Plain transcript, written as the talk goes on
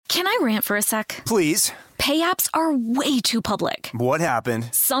Can I rant for a sec? Please. Pay apps are way too public. What happened?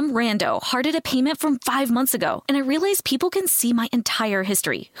 Some rando hearted a payment from 5 months ago, and I realized people can see my entire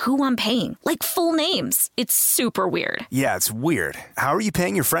history, who I'm paying, like full names. It's super weird. Yeah, it's weird. How are you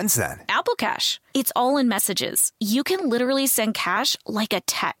paying your friends then? Apple Cash. It's all in messages. You can literally send cash like a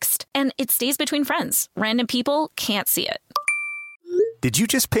text, and it stays between friends. Random people can't see it. Did you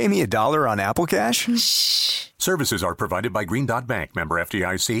just pay me $1 on Apple Cash? Shh. Services are provided by Green Dot Bank. Member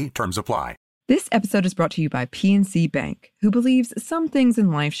FDIC. Terms apply. This episode is brought to you by PNC Bank, who believes some things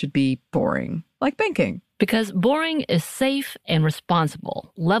in life should be boring, like banking. Because boring is safe and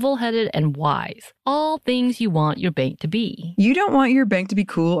responsible, level-headed and wise. All things you want your bank to be. You don't want your bank to be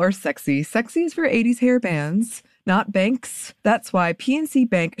cool or sexy. Sexy is for 80s hair bands, not banks. That's why PNC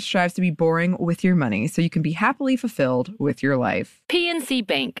Bank strives to be boring with your money so you can be happily fulfilled with your life. PNC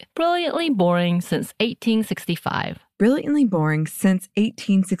Bank, brilliantly boring since 1865. Brilliantly Boring Since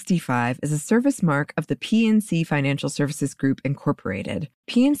 1865 is a service mark of the PNC Financial Services Group, Incorporated.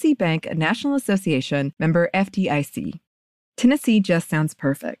 PNC Bank, a National Association, member FDIC. Tennessee just sounds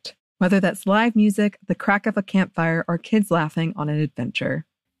perfect, whether that's live music, the crack of a campfire, or kids laughing on an adventure.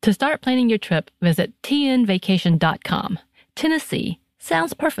 To start planning your trip, visit tnvacation.com. Tennessee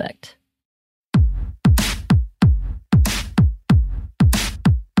sounds perfect.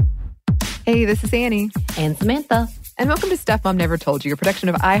 Hey, this is Annie. And Samantha. And welcome to Stuff Mom Never Told You, a production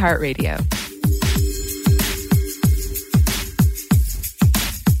of iHeartRadio.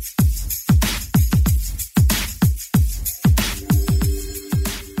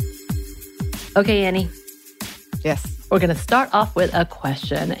 Okay, Annie. Yes. We're going to start off with a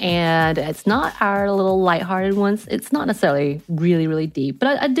question, and it's not our little lighthearted ones. It's not necessarily really, really deep,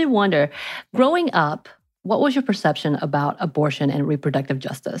 but I did wonder, growing up, what was your perception about abortion and reproductive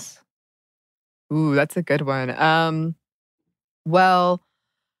justice? Ooh, that's a good one. Well,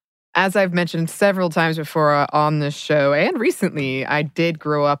 as I've mentioned several times before on this show and recently, I did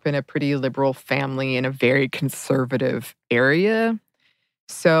grow up in a pretty liberal family in a very conservative area.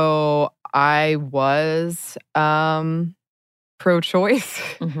 So I was pro-choice.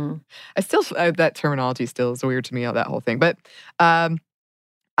 Mm-hmm. I still, that terminology still is weird to me, that whole thing. But I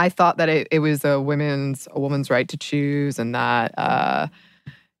thought that it was a woman's right to choose, and that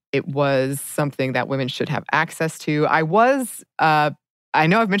it was something that women should have access to. I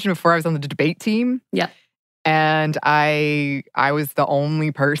know I've mentioned before I was on the debate team. Yeah. And I was the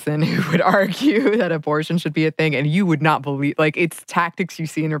only person who would argue that abortion should be a thing. And you would not believe, like, it's tactics you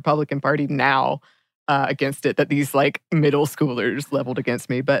see in the Republican Party now against it that these, like, middle schoolers leveled against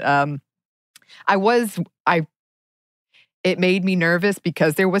me. But it made me nervous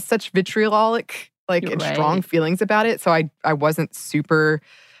because there was such vitriolic, and strong feelings about it. So I wasn't super,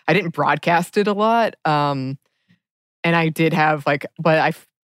 I didn't broadcast it a lot. And I did have, I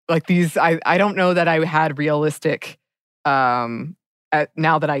don't know that I had realistic,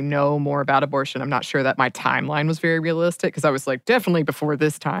 now that I know more about abortion, I'm not sure that my timeline was very realistic, because I was like, definitely before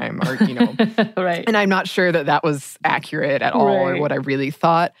this time, or, Right. And I'm not sure that was accurate at all, or what I really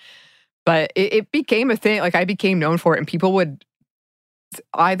thought. But it became a thing. Like, I became known for it, and people would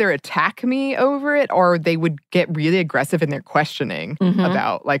either attack me over it, or they would get really aggressive in their questioning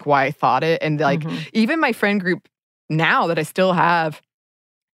about, like, why I thought it. And, like, even my friend group now that I still have,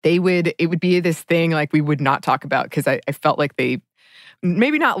 it would be this thing, like, we would not talk about, because I felt like they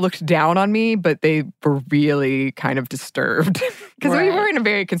maybe not looked down on me, but they were really kind of disturbed. Because we were in a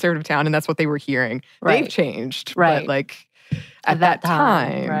very conservative town, and that's what they were hearing. Right. They've changed. Right. But, like, at that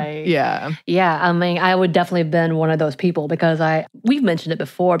time. Right. Yeah. Yeah, I mean, I would definitely have been one of those people, because we've mentioned it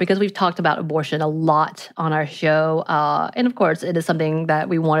before, because we've talked about abortion a lot on our show. And of course, it is something that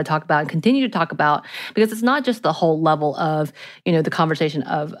we want to talk about and continue to talk about, because it's not just the whole level of, the conversation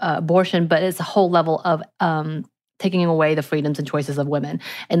of abortion, but it's a whole level of taking away the freedoms and choices of women.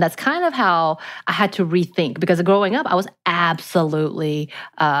 And that's kind of how I had to rethink, because growing up, I was absolutely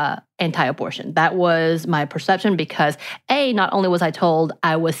anti-abortion. That was my perception, because A, not only was I told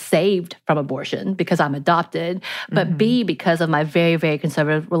I was saved from abortion because I'm adopted, but B, because of my very, very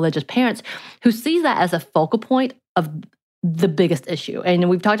conservative religious parents who see that as a focal point of the biggest issue. And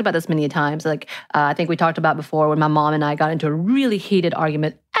we've talked about this many times. Like, I think we talked about before when my mom and I got into a really heated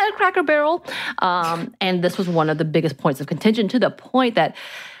argument at a Cracker Barrel. And this was one of the biggest points of contention, to the point that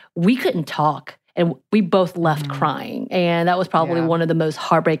we couldn't talk. And we both left crying. And that was probably one of the most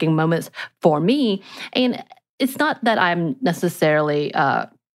heartbreaking moments for me. And it's not that I'm necessarily I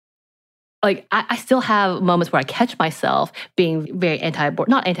still have moments where I catch myself being very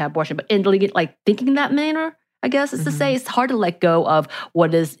not anti-abortion, but thinking in that manner. I guess is to say, it's hard to let go of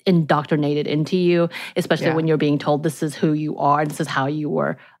what is indoctrinated into you, especially when you're being told this is who you are, this is how you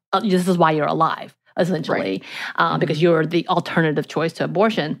were this is why you're alive, essentially, because you're the alternative choice to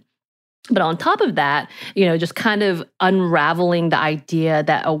abortion. But on top of that, just kind of unraveling the idea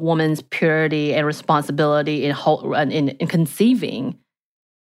that a woman's purity and responsibility in conceiving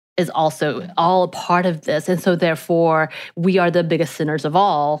is also all a part of this. And so therefore, we are the biggest sinners of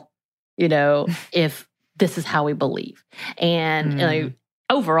all, if this is how we believe. And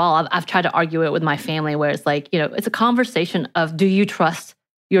overall, I've tried to argue it with my family where it's like, it's a conversation of, do you trust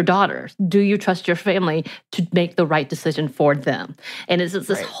your daughters? Do you trust your family to make the right decision for them? And it's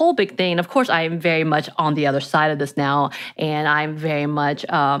this whole big thing. And of course, I am very much on the other side of this now. And I'm very much,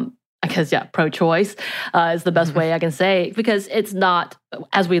 pro-choice is the best way I can say, because it's not,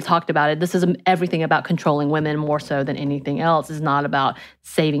 as we've talked about it, this is everything about controlling women more so than anything else. It's not about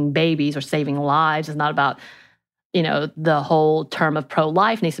saving babies or saving lives. It's not about the whole term of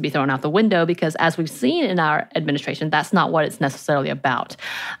pro-life needs to be thrown out the window, because as we've seen in our administration, that's not what it's necessarily about.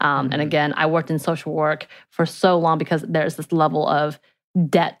 And again, I worked in social work for so long because there's this level of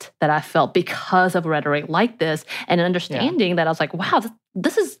debt that I felt because of rhetoric like this, and understanding that I was like, wow,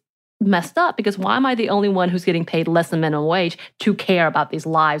 this is messed up, because why am I the only one who's getting paid less than minimum wage to care about these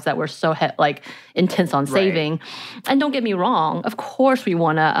lives that we're so intense on saving? And don't get me wrong, of course we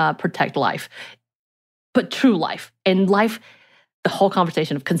want to protect life. But true life and life, the whole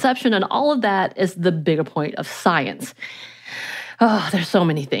conversation of conception and all of that is the bigger point of science. Oh, there's so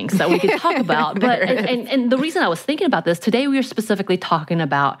many things that we could talk about. But and the reason I was thinking about this, today we are specifically talking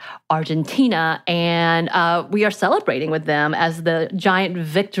about Argentina, and we are celebrating with them as the giant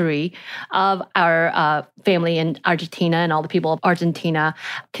victory of our family in Argentina, and all the people of Argentina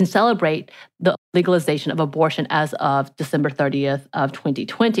can celebrate the legalization of abortion as of December 30th of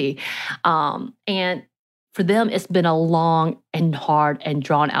 2020. And for them, it's been a long and hard and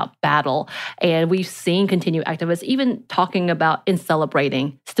drawn-out battle. And we've seen continued activists even talking about in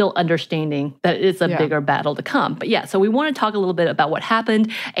celebrating, still understanding that it's a bigger battle to come. But so we want to talk a little bit about what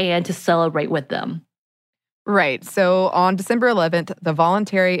happened and to celebrate with them. Right. So on December 11th, the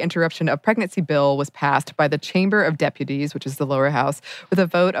Voluntary Interruption of Pregnancy Bill was passed by the Chamber of Deputies, which is the lower house, with a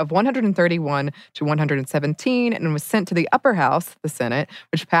vote of 131 to 117, and was sent to the upper house, the Senate,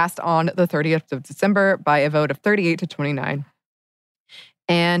 which passed on the 30th of December by a vote of 38 to 29,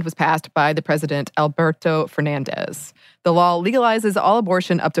 and was passed by the President Alberto Fernandez. The law legalizes all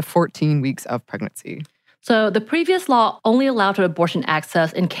abortion up to 14 weeks of pregnancy. So the previous law only allowed for abortion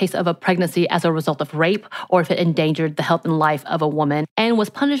access in case of a pregnancy as a result of rape or if it endangered the health and life of a woman, and was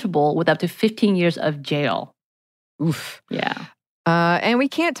punishable with up to 15 years of jail. Oof. Yeah. And we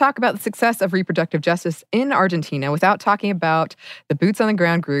can't talk about the success of reproductive justice in Argentina without talking about the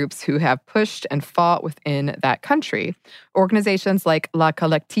boots-on-the-ground groups who have pushed and fought within that country. Organizations like La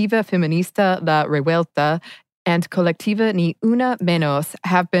Colectiva Feminista La Revuelta and Colectiva Ni Una Menos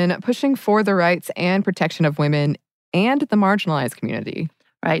have been pushing for the rights and protection of women and the marginalized community.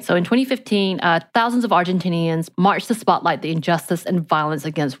 Right. So in 2015, thousands of Argentinians marched to spotlight the injustice and violence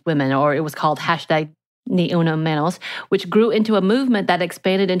against women, or it was called #Ni Una Menos, which grew into a movement that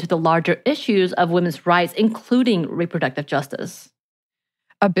expanded into the larger issues of women's rights, including reproductive justice.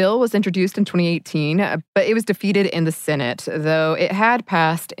 A bill was introduced in 2018, but it was defeated in the Senate, though it had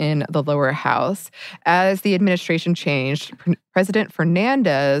passed in the lower house. As the administration changed, President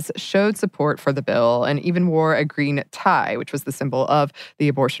Fernandez showed support for the bill and even wore a green tie, which was the symbol of the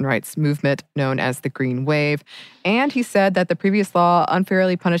abortion rights movement known as the Green Wave. And he said that the previous law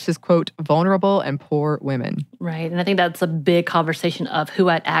unfairly punishes, quote, vulnerable and poor women. Right. And I think that's a big conversation of who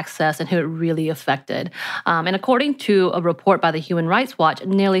had access and who it really affected. And according to a report by the Human Rights Watch,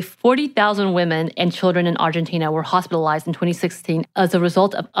 nearly 40,000 women and children in Argentina were hospitalized in 2016 as a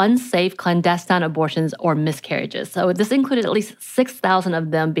result of unsafe clandestine abortions or miscarriages. So this included at least 6,000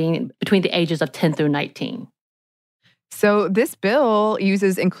 of them being between the ages of 10 through 19. So this bill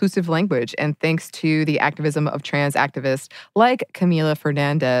uses inclusive language, and thanks to the activism of trans activists like Camila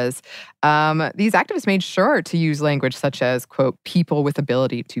Fernandez, these activists made sure to use language such as, quote, people with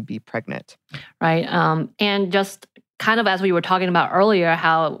ability to be pregnant. Right. And just kind of as we were talking about earlier,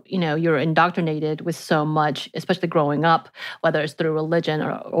 how, you're indoctrinated with so much, especially growing up, whether it's through religion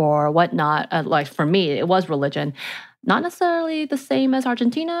or whatnot. Like for me, it was religion. Not necessarily the same as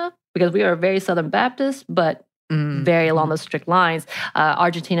Argentina, because we are very Southern Baptist, but very along those strict lines.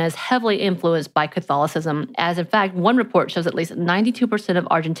 Argentina is heavily influenced by Catholicism, as in fact, one report shows at least 92% of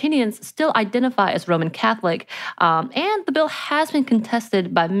Argentinians still identify as Roman Catholic. And the bill has been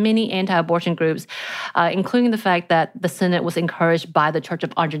contested by many anti-abortion groups, including the fact that the Senate was encouraged by the Church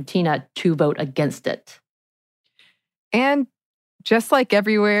of Argentina to vote against it. And just like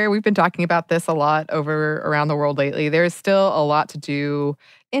everywhere, we've been talking about this a lot around the world lately, there's still a lot to do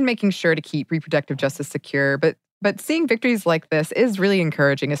in making sure to keep reproductive justice secure. But seeing victories like this is really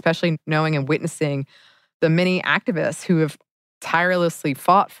encouraging, especially knowing and witnessing the many activists who have tirelessly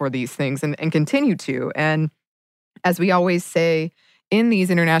fought for these things and continue to. And as we always say in these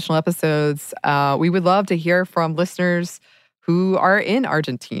international episodes, we would love to hear from listeners who are in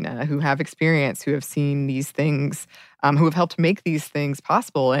Argentina, who have experience, who have seen these things, who have helped make these things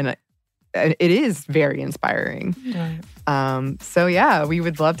possible. And it is very inspiring. Right. So yeah, we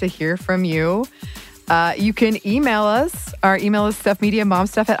would love to hear from you. You can email us. Our email is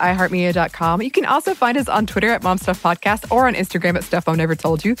stuffmediamomstuff@iheartmedia.com. You can also find us on Twitter at momstuffpodcast or on Instagram at Stuff Mom Never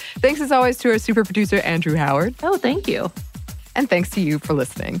Told You. Thanks as always to our super producer, Andrew Howard. Oh, thank you. And thanks to you for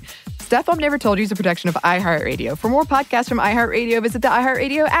listening. Stuff Mom Never Told You is a production of iHeartRadio. For more podcasts from iHeartRadio, visit the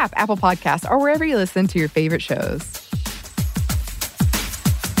iHeartRadio app, Apple Podcasts, or wherever you listen to your favorite shows.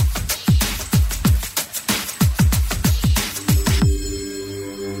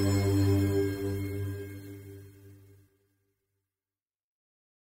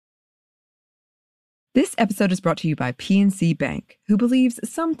 This episode is brought to you by PNC Bank, who believes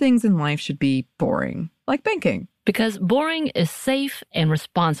some things in life should be boring, like banking. Because boring is safe and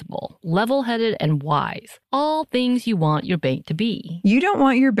responsible, level-headed and wise. All things you want your bank to be. You don't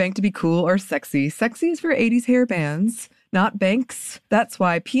want your bank to be cool or sexy. Sexy is for 80s hair bands, not banks. That's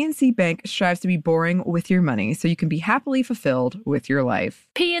why PNC Bank strives to be boring with your money so you can be happily fulfilled with your life.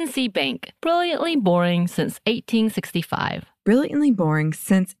 PNC Bank, brilliantly boring since 1865. Brilliantly Boring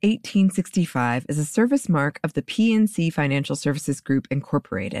Since 1865 is a service mark of the PNC Financial Services Group,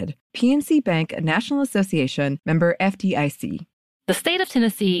 Incorporated. PNC Bank, a National Association, member FDIC. The state of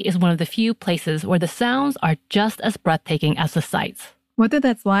Tennessee is one of the few places where the sounds are just as breathtaking as the sights. Whether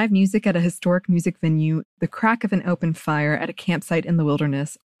that's live music at a historic music venue, the crack of an open fire at a campsite in the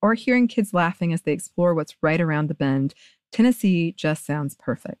wilderness, or hearing kids laughing as they explore what's right around the bend, Tennessee just sounds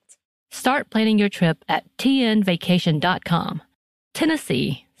perfect. Start planning your trip at tnvacation.com.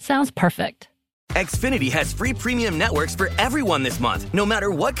 Tennessee sounds perfect. Xfinity has free premium networks for everyone this month, no matter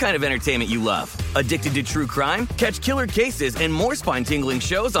what kind of entertainment you love. Addicted to true crime? Catch killer cases and more spine-tingling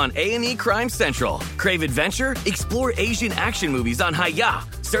shows on A&E Crime Central. Crave adventure? Explore Asian action movies on Hi-Ya.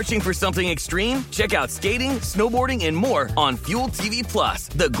 Searching for something extreme? Check out skating, snowboarding, and more on Fuel TV Plus,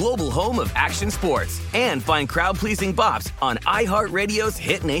 the global home of action sports. And find crowd-pleasing bops on iHeartRadio's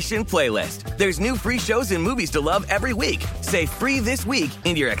Hit Nation playlist. There's new free shows and movies to love every week. Say free this week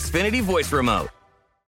in your Xfinity voice remote.